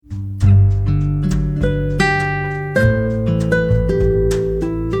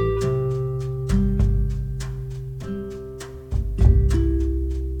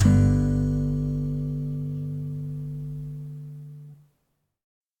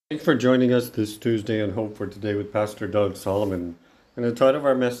Thanks for joining us this Tuesday on Hope for Today with Pastor Doug Solomon. And the title of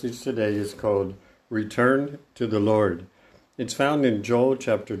our message today is called Return to the Lord. It's found in Joel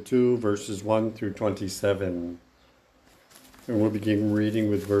chapter 2, verses 1 through 27. And we'll begin reading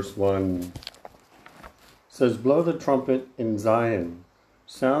with verse 1. It says, "Blow the trumpet in Zion,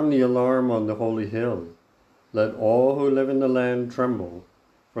 sound the alarm on the holy hill. Let all who live in the land tremble,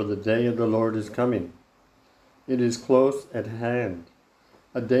 for the day of the Lord is coming. It is close at hand.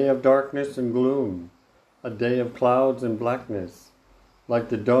 A day of darkness and gloom, a day of clouds and blackness. Like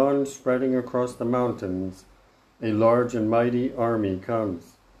the dawn spreading across the mountains, a large and mighty army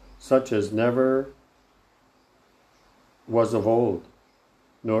comes, such as never was of old,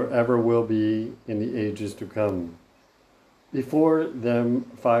 nor ever will be in the ages to come. Before them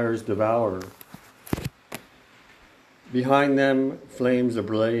fires devour, behind them flames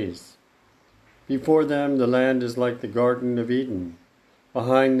ablaze. Before them the land is like the Garden of Eden.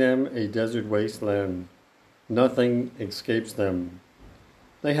 Behind them a desert wasteland. Nothing escapes them.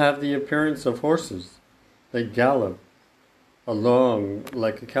 They have the appearance of horses. They gallop along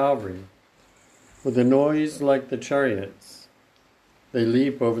like a cavalry, with a noise like the chariots. They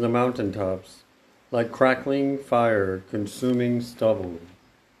leap over the mountaintops, like crackling fire consuming stubble.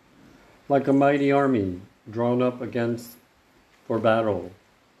 Like a mighty army drawn up against for battle.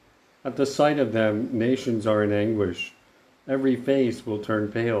 At the sight of them, nations are in anguish. Every face will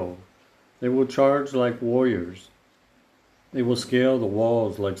turn pale. They will charge like warriors. They will scale the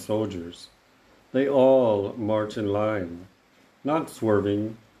walls like soldiers. They all march in line, not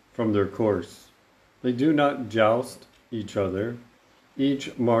swerving from their course. They do not joust each other.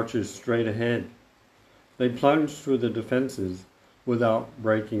 Each marches straight ahead. They plunge through the defenses without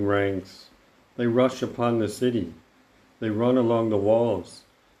breaking ranks. They rush upon the city. They run along the walls.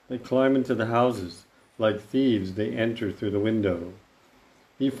 They climb into the houses. Like thieves, they enter through the window.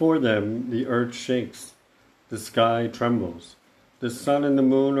 Before them, the earth shakes, the sky trembles, the sun and the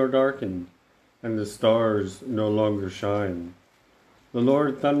moon are darkened, and the stars no longer shine. The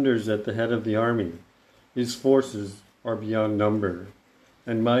Lord thunders at the head of the army. His forces are beyond number,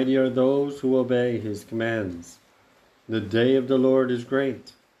 and mighty are those who obey his commands. The day of the Lord is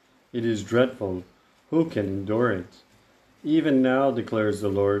great. It is dreadful. Who can endure it? Even now, declares the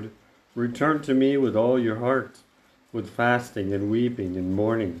Lord, return to me with all your heart, with fasting and weeping and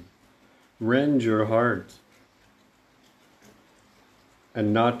mourning. Rend your heart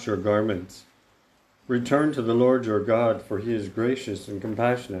and not your garments. Return to the Lord your God, for he is gracious and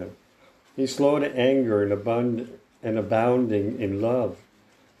compassionate. He's slow to anger and abounding in love.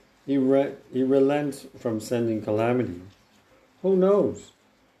 He relents from sending calamity. Who knows?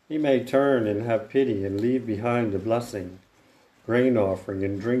 He may turn and have pity and leave behind a blessing, grain offering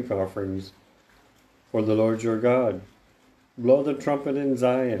and drink offerings for the Lord your God. Blow the trumpet in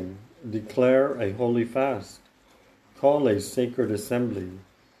Zion, declare a holy fast, call a sacred assembly,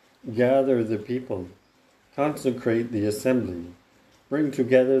 gather the people, consecrate the assembly, bring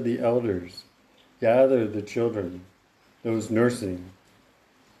together the elders, gather the children, those nursing.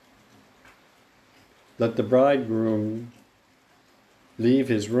 Let the bridegroom leave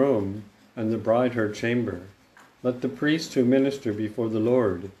his room and the bride her chamber. Let the priests who minister before the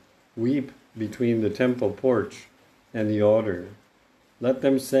Lord weep between the temple porch and the altar. Let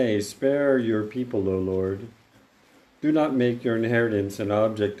them say, spare your people, O Lord. Do not make your inheritance an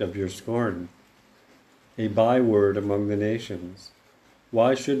object of your scorn, a byword among the nations.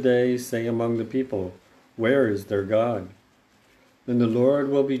 Why should they say among the people, where is their God? Then the Lord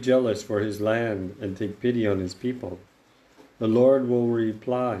will be jealous for his land and take pity on his people. The Lord will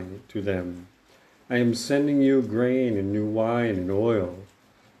reply to them, I am sending you grain and new wine and oil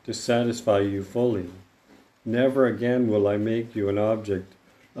to satisfy you fully. Never again will I make you an object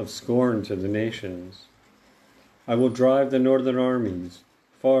of scorn to the nations. I will drive the northern armies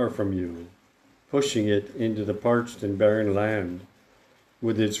far from you, pushing it into the parched and barren land,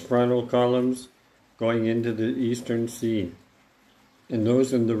 with its frontal columns going into the eastern sea, and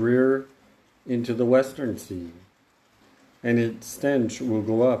those in the rear into the western sea. And its stench will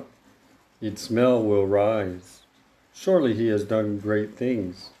go up. Its smell will rise. Surely he has done great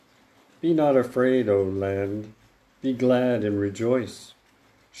things. Be not afraid, O land. Be glad and rejoice.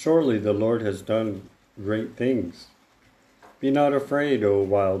 Surely the Lord has done great things. Be not afraid, O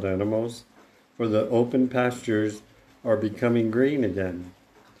wild animals, for the open pastures are becoming green again.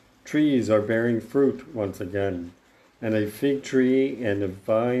 Trees are bearing fruit once again, and a fig tree and a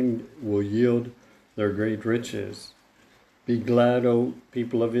vine will yield their great riches. Be glad, O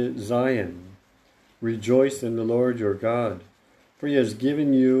people of Zion. Rejoice in the Lord your God, for he has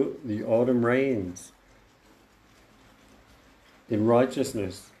given you the autumn rains. In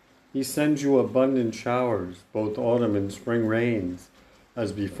righteousness He sends you abundant showers, both autumn and spring rains,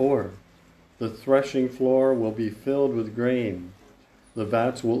 as before. The threshing floor will be filled with grain. The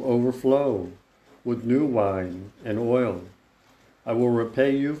vats will overflow with new wine and oil. I will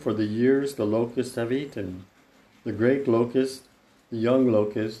repay you for the years the locusts have eaten, the great locust, the young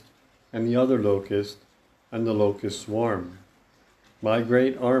locust, and the other locust, and the locust swarm. My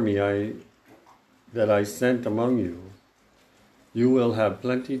great army that I sent among you. You will have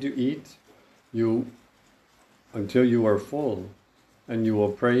plenty to eat until you are full, and you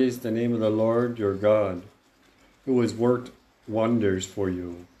will praise the name of the Lord your God, who has worked wonders for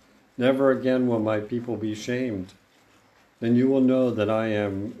you. Never again will my people be shamed. Then you will know that I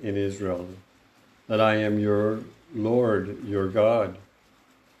am in Israel, that I am your Lord, your God,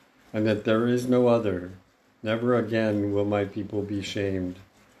 and that there is no other. Never again will my people be shamed.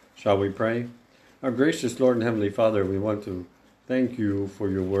 Shall we pray? Our gracious Lord and Heavenly Father, we want to thank you for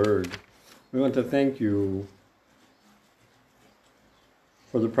your word. We want to thank you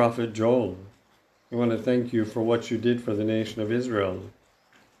for the prophet Joel. We want to thank you for what you did for the nation of Israel.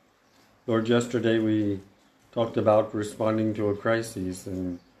 Lord, yesterday we talked about responding to a crisis,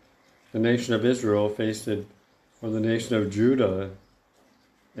 and the nation of Israel faced it, or the nation of Judah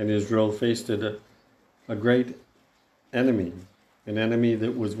and Israel faced it, a great enemy, an enemy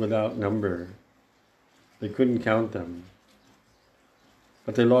that was without number. They couldn't count them.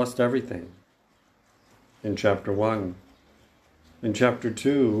 But they lost everything in chapter 1. In chapter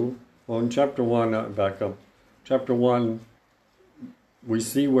 2, in chapter 1, back up. Chapter 1, we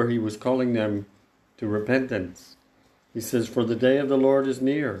see where he was calling them to repentance. He says, "For the day of the Lord is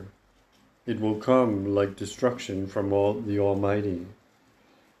near. It will come like destruction from the Almighty."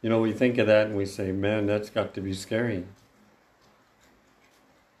 You know, we think of that and we say, man, that's got to be scary.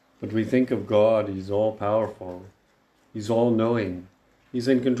 But we think of God, he's all-powerful. He's all-knowing. He's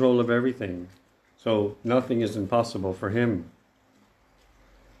in control of everything. So nothing is impossible for him.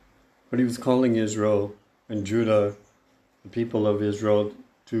 But he was calling Israel and Judah, the people of Israel,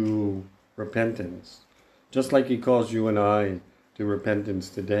 to repentance. Just like he calls you and I to repentance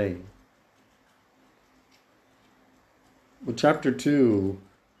today. With chapter 2,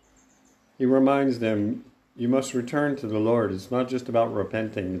 he reminds them, you must return to the Lord. It's not just about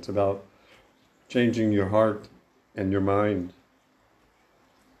repenting. It's about changing your heart and your mind.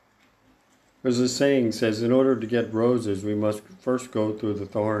 There's a saying says, in order to get roses, we must first go through the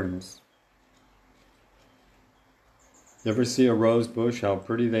thorns. You ever see a rose bush, how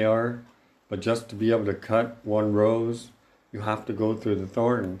pretty they are? But just to be able to cut one rose, you have to go through the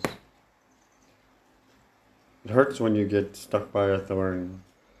thorns. It hurts when you get stuck by a thorn.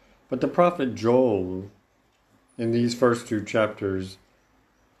 But the prophet Joel, in these first 2 chapters,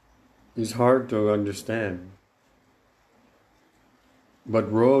 is hard to understand.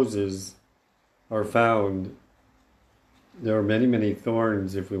 But roses are found. There are many, many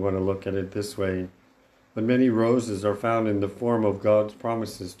thorns, if we want to look at it this way. But many roses are found in the form of God's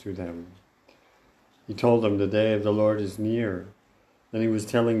promises to them. He told them the day of the Lord is near. Then he was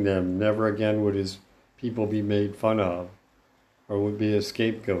telling them never again would his people be made fun of or would be a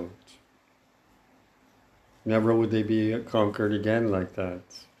scapegoat. Never would they be conquered again like that.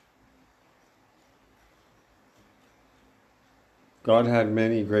 God had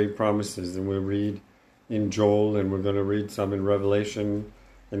many great promises, and we'll read in Joel, and we're going to read some in Revelation,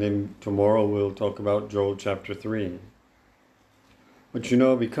 and then tomorrow we'll talk about Joel chapter 3. But you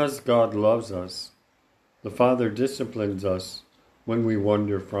know, because God loves us, the Father disciplines us when we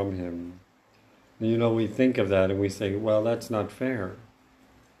wander from him. And you know, we think of that and we say, well, that's not fair.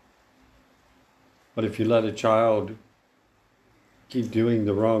 But if you let a child keep doing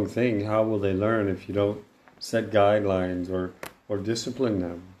the wrong thing, how will they learn if you don't set guidelines or discipline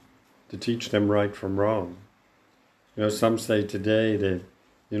them to teach them right from wrong? You know, some say today that,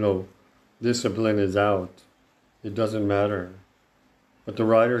 you know, discipline is out. It doesn't matter. But the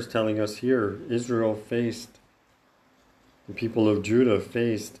writer's telling us here, Israel faced, the people of Judah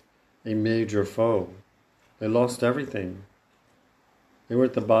faced a major foe. They lost everything. They were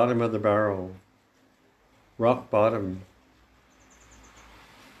at the bottom of the barrel. Rock bottom.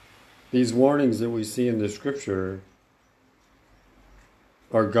 These warnings that we see in the scripture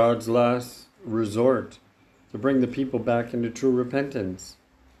are God's last resort to bring the people back into true repentance.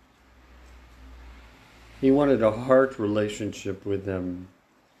 He wanted a heart relationship with them,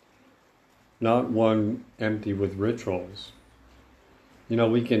 not one empty with rituals. You know,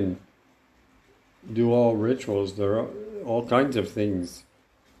 we can do all rituals, there are all kinds of things,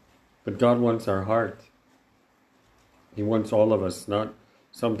 but God wants our heart. He wants all of us, not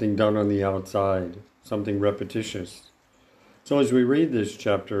something done on the outside, something repetitious. So as we read this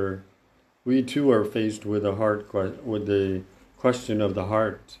chapter, We too are faced with with the question of the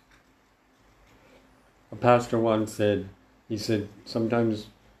heart. A pastor once said, he said, sometimes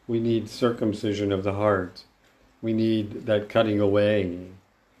we need circumcision of the heart. We need that cutting away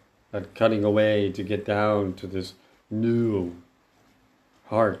to get down to this new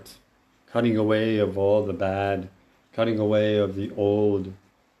heart, cutting away of all the bad, cutting away of the old.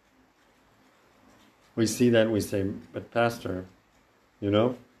 We see that and we say, but Pastor,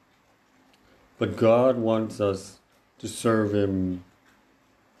 but God wants us to serve Him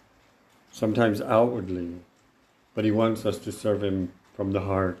sometimes outwardly, but He wants us to serve Him from the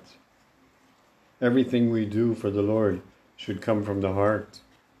heart. Everything we do for the Lord should come from the heart.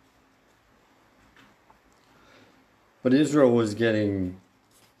 But Israel was going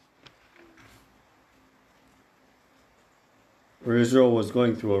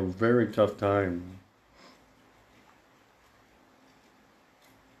through a very tough time.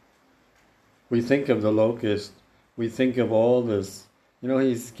 We think of the locust, we think of all this.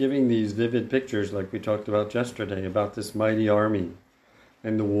 He's giving these vivid pictures like we talked about yesterday, about this mighty army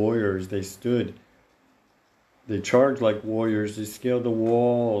and the warriors. They stood, they charged like warriors, they scaled the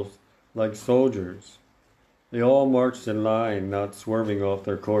walls like soldiers. They all marched in line, not swerving off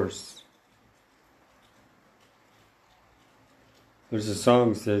their course. There's a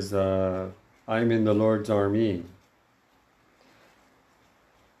song that says, I'm in the Lord's army.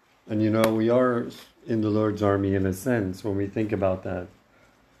 And we are in the Lord's army in a sense when we think about that.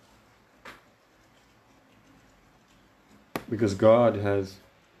 Because God has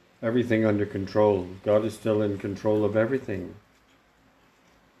everything under control. God is still in control of everything.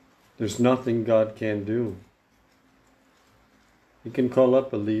 There's nothing God can't do. He can call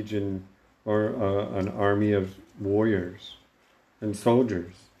up a legion or an army of warriors and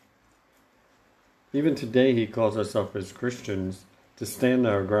soldiers. Even today He calls us up as Christians to stand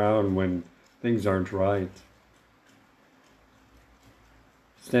our ground when things aren't right.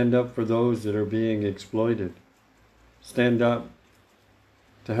 Stand up for those that are being exploited. Stand up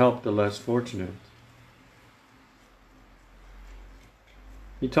to help the less fortunate.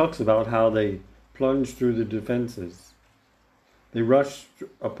 He talks about how they plunge through the defenses. They rush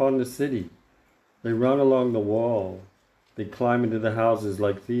upon the city. They run along the wall. They climb into the houses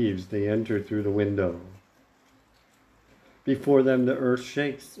like thieves. They enter through the window. Before them the earth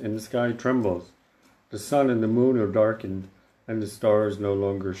shakes and the sky trembles. The sun and the moon are darkened and the stars no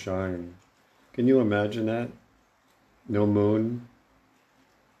longer shine. Can you imagine that? No moon,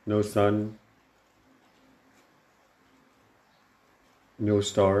 no sun, no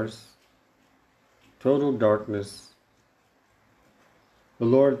stars, total darkness. The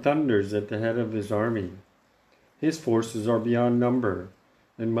Lord thunders at the head of His army. His forces are beyond number,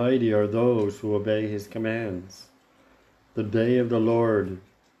 and mighty are those who obey His commands. The day of the Lord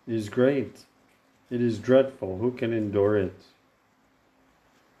is great. It is dreadful. Who can endure it?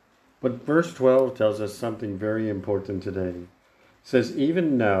 But verse 12 tells us something very important today. It says,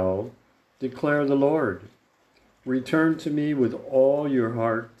 even now, declare the Lord. Return to me with all your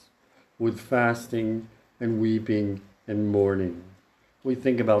heart, with fasting and weeping and mourning. We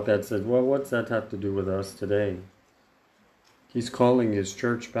think about that and said, well, what's that have to do with us today? He's calling His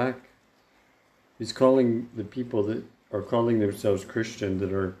church back. He's calling the people that are calling themselves Christian,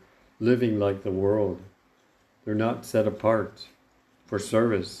 that are living like the world. They're not set apart for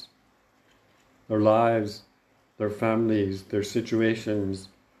service. Their lives, their families, their situations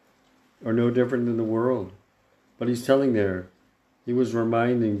are no different than the world. But He's telling there, He was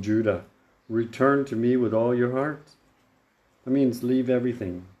reminding Judah, return to me with all your heart. That means leave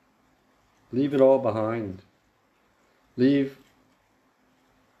everything. Leave it all behind. Leave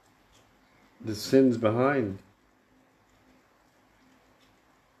the sins behind.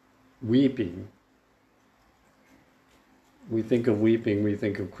 Weeping. We think of weeping, we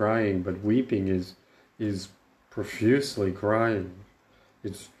think of crying, but weeping is profusely crying.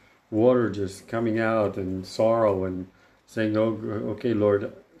 It's water just coming out and sorrow and saying, oh, okay,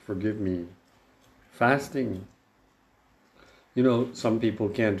 Lord, forgive me. Fasting. Some people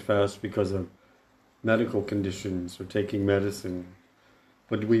can't fast because of medical conditions or taking medicine.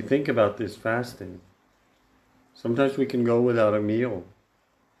 But we think about this fasting. Sometimes we can go without a meal.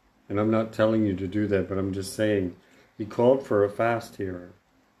 And I'm not telling you to do that, but I'm just saying, He called for a fast here.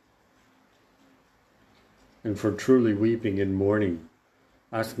 And for truly weeping and mourning,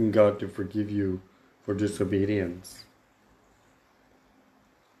 asking God to forgive you for disobedience.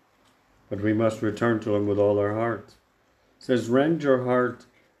 But we must return to Him with all our heart. It says, rend your heart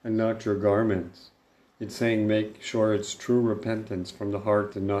and not your garments. It's saying make sure it's true repentance from the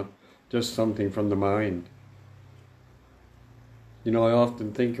heart and not just something from the mind. You know, I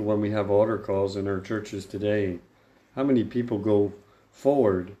often think when we have altar calls in our churches today, how many people go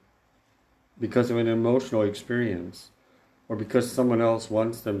forward because of an emotional experience or because someone else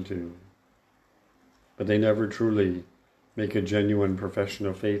wants them to, but they never truly make a genuine profession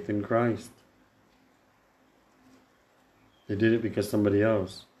of faith in Christ. They did it because somebody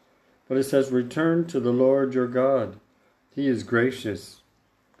else. But it says, return to the Lord your God. He is gracious.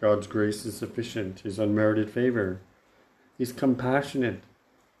 God's grace is sufficient, his unmerited favor. He's compassionate.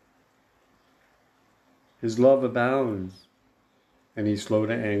 His love abounds. And he's slow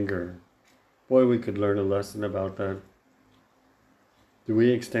to anger. Boy, we could learn a lesson about that. Do we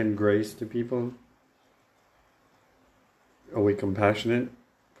extend grace to people? Are we compassionate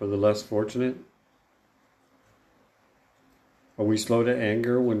for the less fortunate? Are we slow to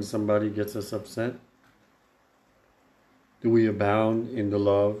anger when somebody gets us upset? Do we abound in the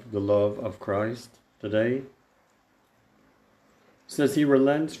love of Christ today? It says he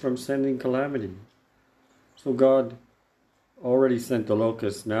relents from sending calamity. So God already sent the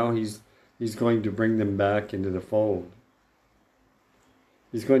locusts. Now he's going to bring them back into the fold.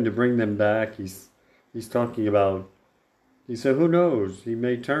 He's going to bring them back. He's talking about, he said, who knows? He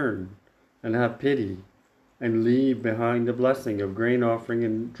may turn and have pity and leave behind the blessing of grain offering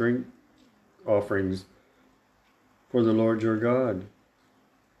and drink offerings for the Lord your God.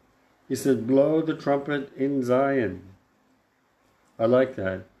 He said, blow the trumpet in Zion. I like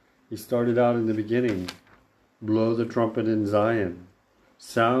that. He started out in the beginning. Blow the trumpet in Zion.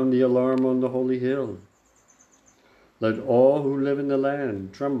 Sound the alarm on the holy hill. Let all who live in the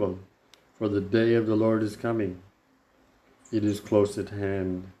land tremble, for the day of the Lord is coming. It is close at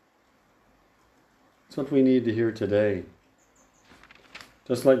hand. That's what we need to hear today.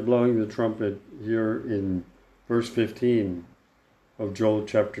 Just like blowing the trumpet here in verse 15 of Joel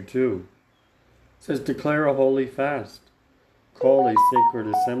chapter 2. It says, declare a holy fast. Call a sacred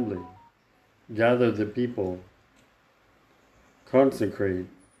assembly. Gather the people. Consecrate.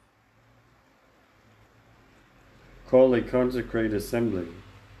 Call a consecrate assembly.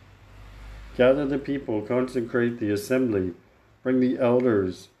 Gather the people, consecrate the assembly. Bring the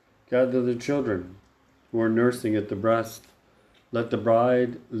elders. Gather the children who are nursing at the breast. Let the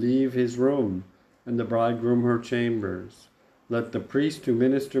bride leave his room, and the bridegroom her chambers. Let the priest who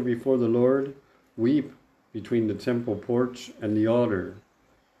minister before the Lord weep between the temple porch and the altar.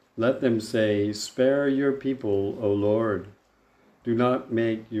 Let them say, spare your people, O Lord. Do not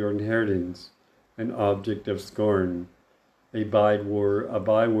make your inheritance an object of scorn, a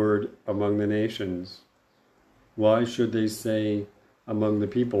byword among the nations. Why should they say among the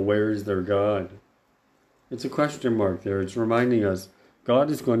people, where is their God? It's a question mark there. It's reminding us God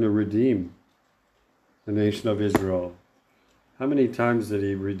is going to redeem the nation of Israel. How many times did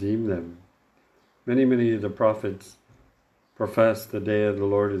he redeem them? Many of the prophets profess the day of the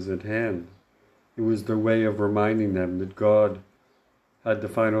Lord is at hand. It was their way of reminding them that God had the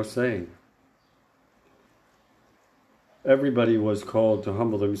final say. Everybody was called to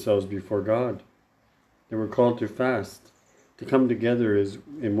humble themselves before God. They were called to fast, to come together as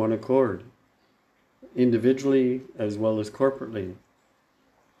in one accord, individually as well as corporately.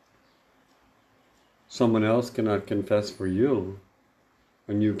 Someone else cannot confess for you,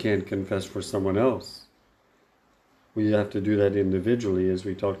 and you can't confess for someone else. We have to do that individually, as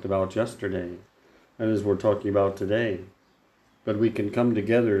we talked about yesterday, and as we're talking about today. But we can come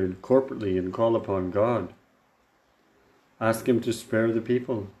together corporately and call upon God. Ask him to spare the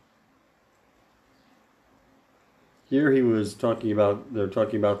people. Here they're talking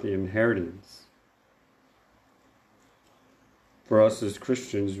about the inheritance. For us as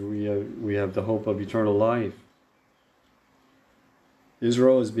Christians, we have the hope of eternal life.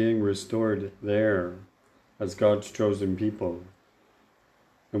 Israel is being restored there as God's chosen people,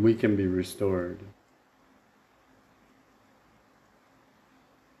 and we can be restored.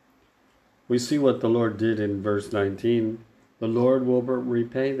 We see what the Lord did in verse 19. The Lord will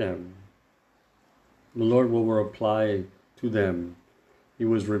repay them. The Lord will reply to them. He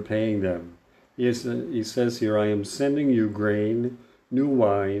was repaying them. He says here, I am sending you grain, new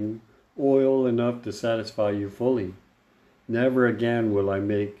wine, oil enough to satisfy you fully. Never again will I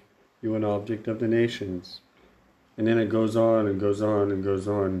make you an object of the nations. And then it goes on and goes on and goes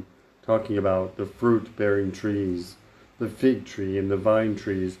on, talking about the fruit-bearing trees, the fig tree and the vine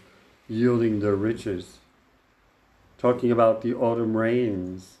trees yielding their riches. Talking about the autumn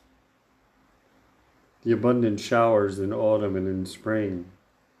rains, the abundant showers in autumn and in spring.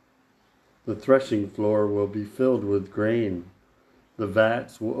 The threshing floor will be filled with grain. The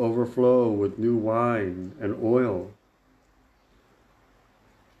vats will overflow with new wine and oil.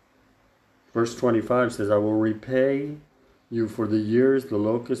 Verse 25 says, I will repay you for the years the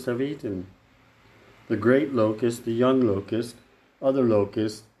locusts have eaten. The great locust, the young locust, other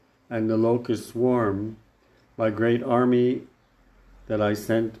locusts, and the locust swarm, my great army that I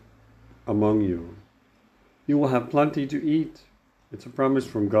sent among you. You will have plenty to eat. It's a promise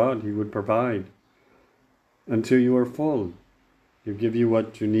from God. He would provide until you are full. He'll give you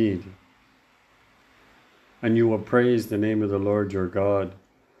what you need. And you will praise the name of the Lord your God,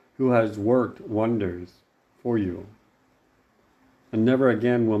 who has worked wonders for you. And never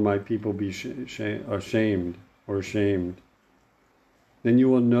again will my people be ashamed or shamed. Then you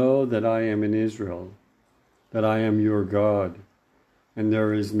will know that I am in Israel, that I am your God, and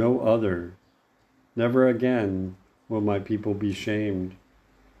there is no other. Never again will my people be shamed.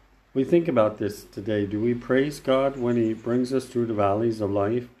 We think about this today. Do we praise God when He brings us through the valleys of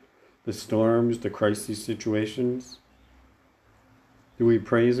life, the storms, the crisis situations? Do we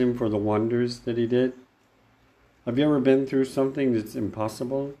praise Him for the wonders that He did? Have you ever been through something that's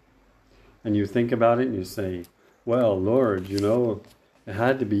impossible? And you think about it and you say, well, Lord, it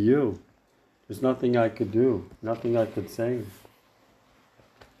had to be you. There's nothing I could do, nothing I could say.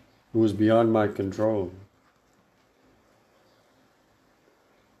 It was beyond my control.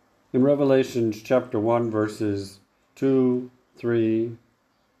 In Revelation chapter 1, verses 2, 3,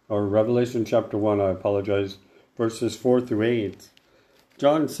 or Revelation chapter 1, verses 4 through 8,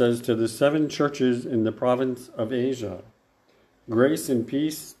 John says to the 7 churches in the province of Asia, grace and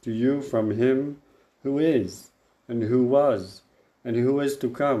peace to you from Him who is, and who was, and who is to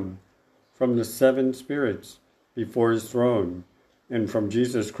come, from the 7 spirits before His throne, and from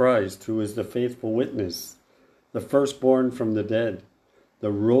Jesus Christ, who is the faithful witness, the firstborn from the dead,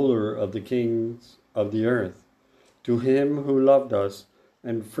 the ruler of the kings of the earth. To Him who loved us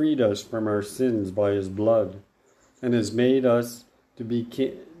and freed us from our sins by His blood, and has made us to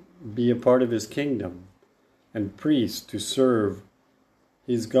be a part of His kingdom, and priests to serve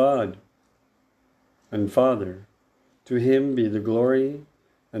His God and Father. To Him be the glory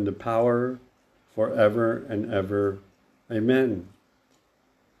and the power forever and ever. Amen.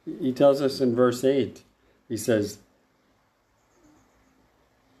 He tells us in verse 8, He says,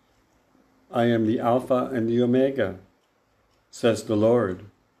 I am the Alpha and the Omega, says the Lord,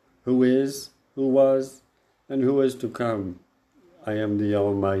 who is, who was, and who is to come. I am the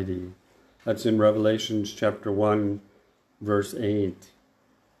Almighty. That's in Revelation chapter 1, verse 8.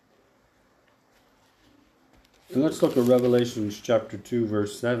 And let's look at Revelation chapter 2,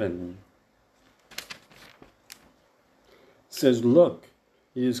 verse 7. It says, look,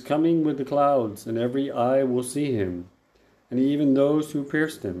 He is coming with the clouds, and every eye will see Him, and even those who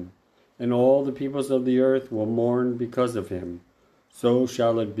pierced Him, and all the peoples of the earth will mourn because of Him. So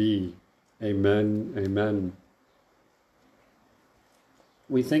shall it be. Amen, amen.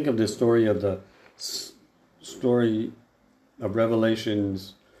 We think of the story of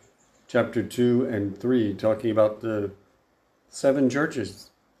Revelations chapter 2 and 3, talking about the 7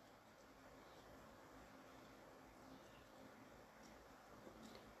 churches.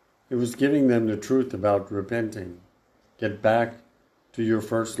 It was giving them the truth about repenting. Get back to your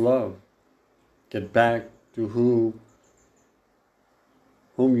first love. Get back to whom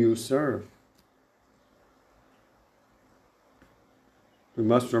you serve. We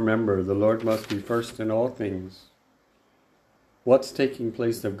must remember the Lord must be first in all things. What's taking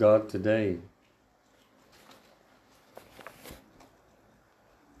place of God today?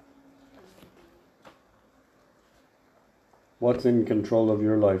 What's in control of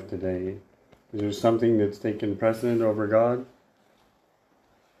your life today? Is there something that's taken precedent over God?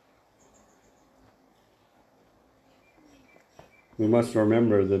 We must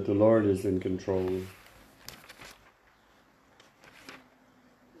remember that the Lord is in control.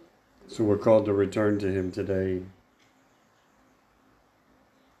 So we're called to return to Him today.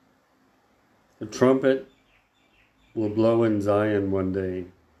 The trumpet will blow in Zion one day.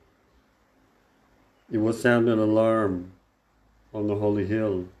 It will sound an alarm on the holy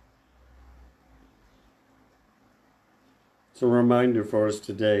hill. It's a reminder for us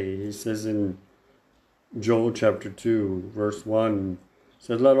today. He says in Joel chapter 2, verse 1,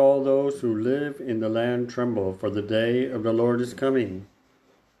 said, let all those who live in the land tremble, for the day of the Lord is coming.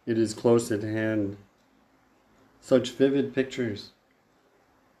 It is close at hand. Such vivid pictures.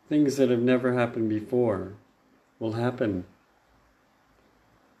 Things that have never happened before will happen.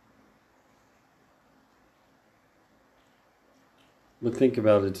 But think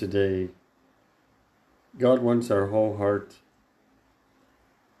about it today. God wants our whole heart.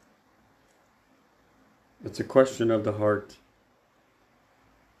 It's a question of the heart.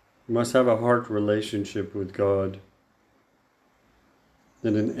 You must have a heart relationship with God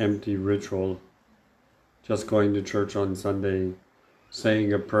than an empty ritual. just going to church on Sunday,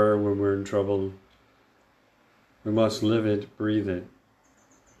 saying a prayer when we're in trouble. We must live it, breathe it.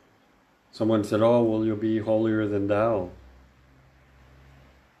 Someone said, "Oh, well, you'll be holier than thou."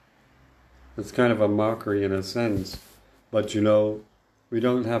 It's kind of a mockery in a sense, but we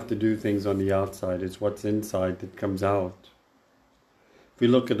don't have to do things on the outside. It's what's inside that comes out. If we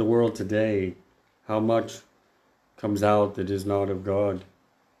look at the world today, how much comes out that is not of God?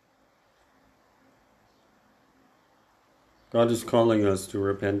 God is calling us to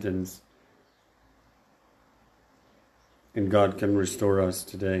repentance, and God can restore us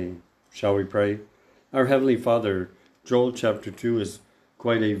today. Shall we pray? Our Heavenly Father, Joel chapter 2 is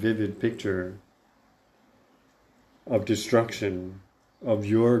quite a vivid picture of destruction, of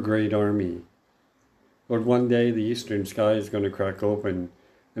your great army. Lord, one day the eastern sky is going to crack open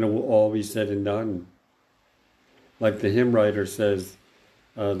and it will all be said and done. Like the hymn writer says,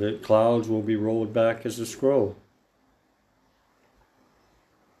 the clouds will be rolled back as a scroll.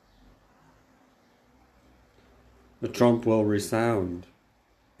 The trump will resound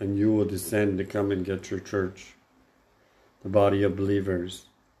and you will descend to come and get your church, the body of believers.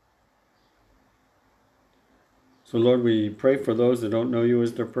 So Lord, we pray for those that don't know you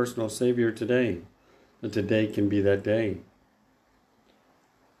as their personal Savior today, that today can be that day.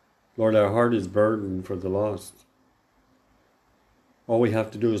 Lord, our heart is burdened for the lost. All we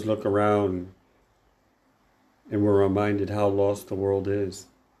have to do is look around and we're reminded how lost the world is.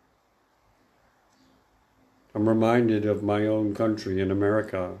 I'm reminded of my own country in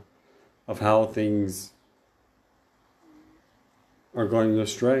America, of how things are going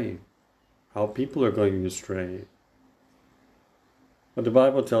astray, how people are going astray. But the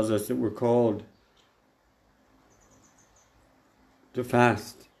Bible tells us that we're called to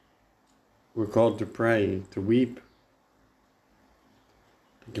fast. We're called to pray, to weep,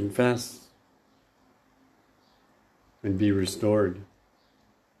 to confess, and be restored.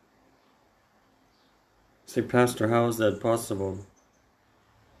 Say, Pastor, how is that possible?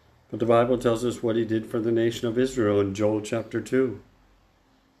 But the Bible tells us what he did for the nation of Israel in Joel chapter 2.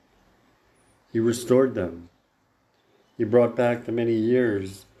 He restored them. He brought back the many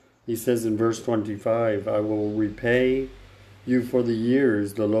years. He says in verse 25, "I will repay you for the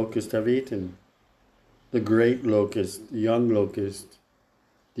years the locusts have eaten, the great locust, the young locust,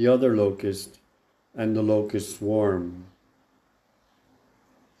 the other locust, and the locust swarm."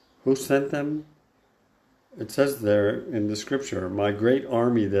 Who sent them? It says there in the scripture, "My great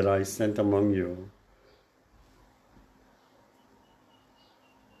army that I sent among you."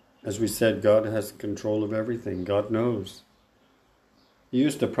 As we said, God has control of everything. God knows. He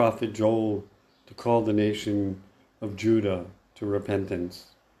used the prophet Joel to call the nation of Judah to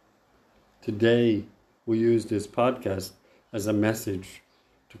repentance. Today, we use this podcast as a message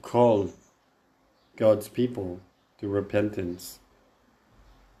to call God's people to repentance.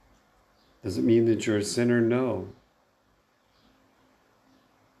 Does it mean that you're a sinner? No.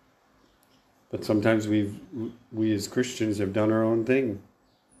 But sometimes we as Christians have done our own thing.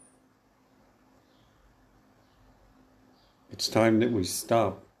 It's time that we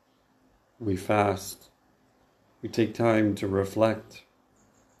stop, we fast, we take time to reflect,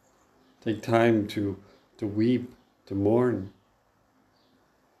 take time to weep, to mourn.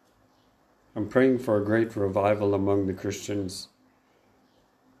 I'm praying for a great revival among the Christians.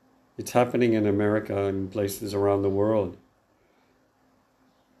 It's happening in America and places around the world.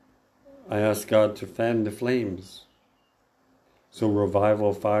 I ask God to fan the flames so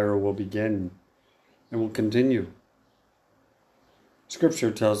revival fire will begin and will continue.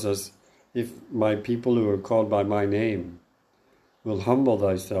 Scripture tells us, "If my people who are called by my name will humble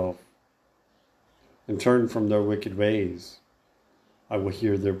thyself and turn from their wicked ways, I will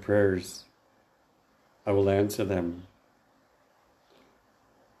hear their prayers. I will answer them."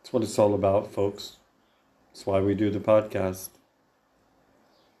 That's what it's all about, folks. That's why we do the podcast.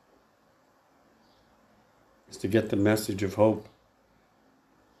 It's to get the message of hope,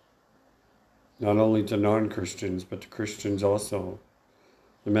 not only to non-Christians, but to Christians also.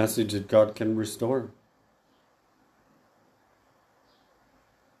 The message that God can restore.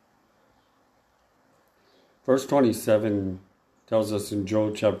 Verse 27 tells us in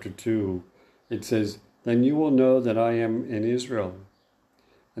Joel chapter 2, it says, "Then you will know that I am in Israel,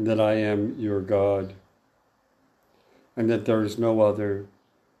 and that I am your God, and that there is no other.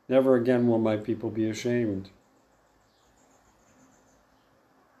 Never again will my people be ashamed."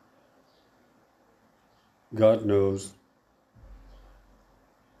 God knows.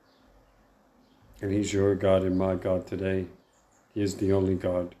 And He's your God and my God today. He is the only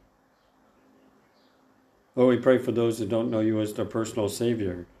God. Oh, we pray for those that don't know you as their personal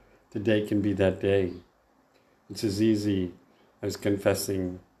Savior. Today can be that day. It's as easy as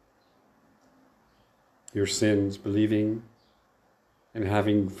confessing your sins, believing and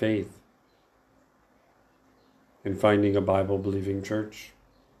having faith, and finding a Bible-believing church.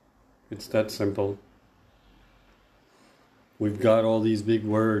 It's that simple. We've got all these big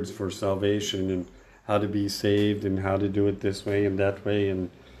words for salvation and how to be saved and how to do it this way and that way, and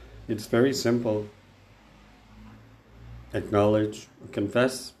it's very simple. Acknowledge,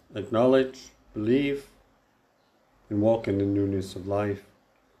 confess, acknowledge, believe, and walk in the newness of life.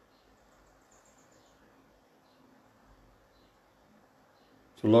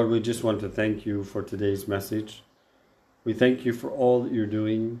 So Lord, we just want to thank you for today's message. We thank you for all that you're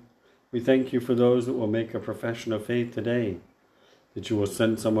doing. We thank you for those that will make a profession of faith today, that you will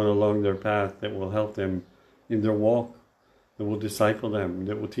send someone along their path that will help them in their walk, that will disciple them,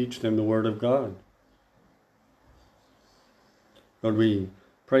 that will teach them the Word of God. Lord, we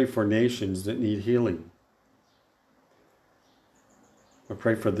pray for nations that need healing. I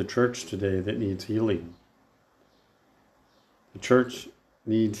pray for the church today that needs healing. The church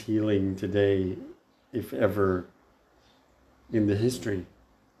needs healing today, if ever, in the history.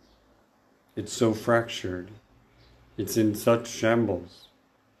 It's so fractured. It's in such shambles.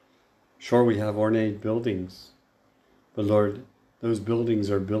 Sure, we have ornate buildings, but Lord, those buildings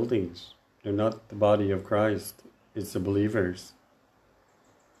are buildings. They're not the body of Christ. It's the believers.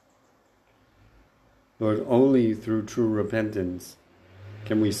 Lord, only through true repentance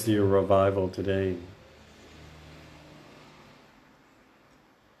can we see a revival today.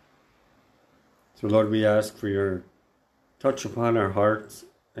 So Lord, we ask for your touch upon our hearts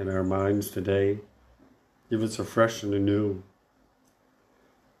and our minds today. Give us a fresh and anew.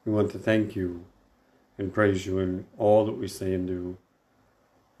 We want to thank you and praise you in all that we say and do.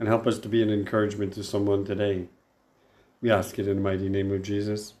 And help us to be an encouragement to someone today. We ask it in the mighty name of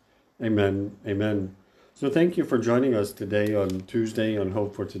Jesus. Amen. Amen. So thank you for joining us today on Tuesday on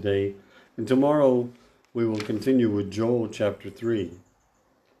Hope for Today. And tomorrow we will continue with Joel chapter 3,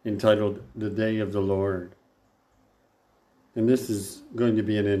 entitled The Day of the Lord. And this is going to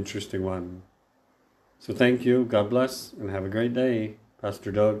be an interesting one. So thank you, God bless, and have a great day.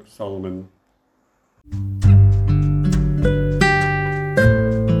 Pastor Doug Solomon.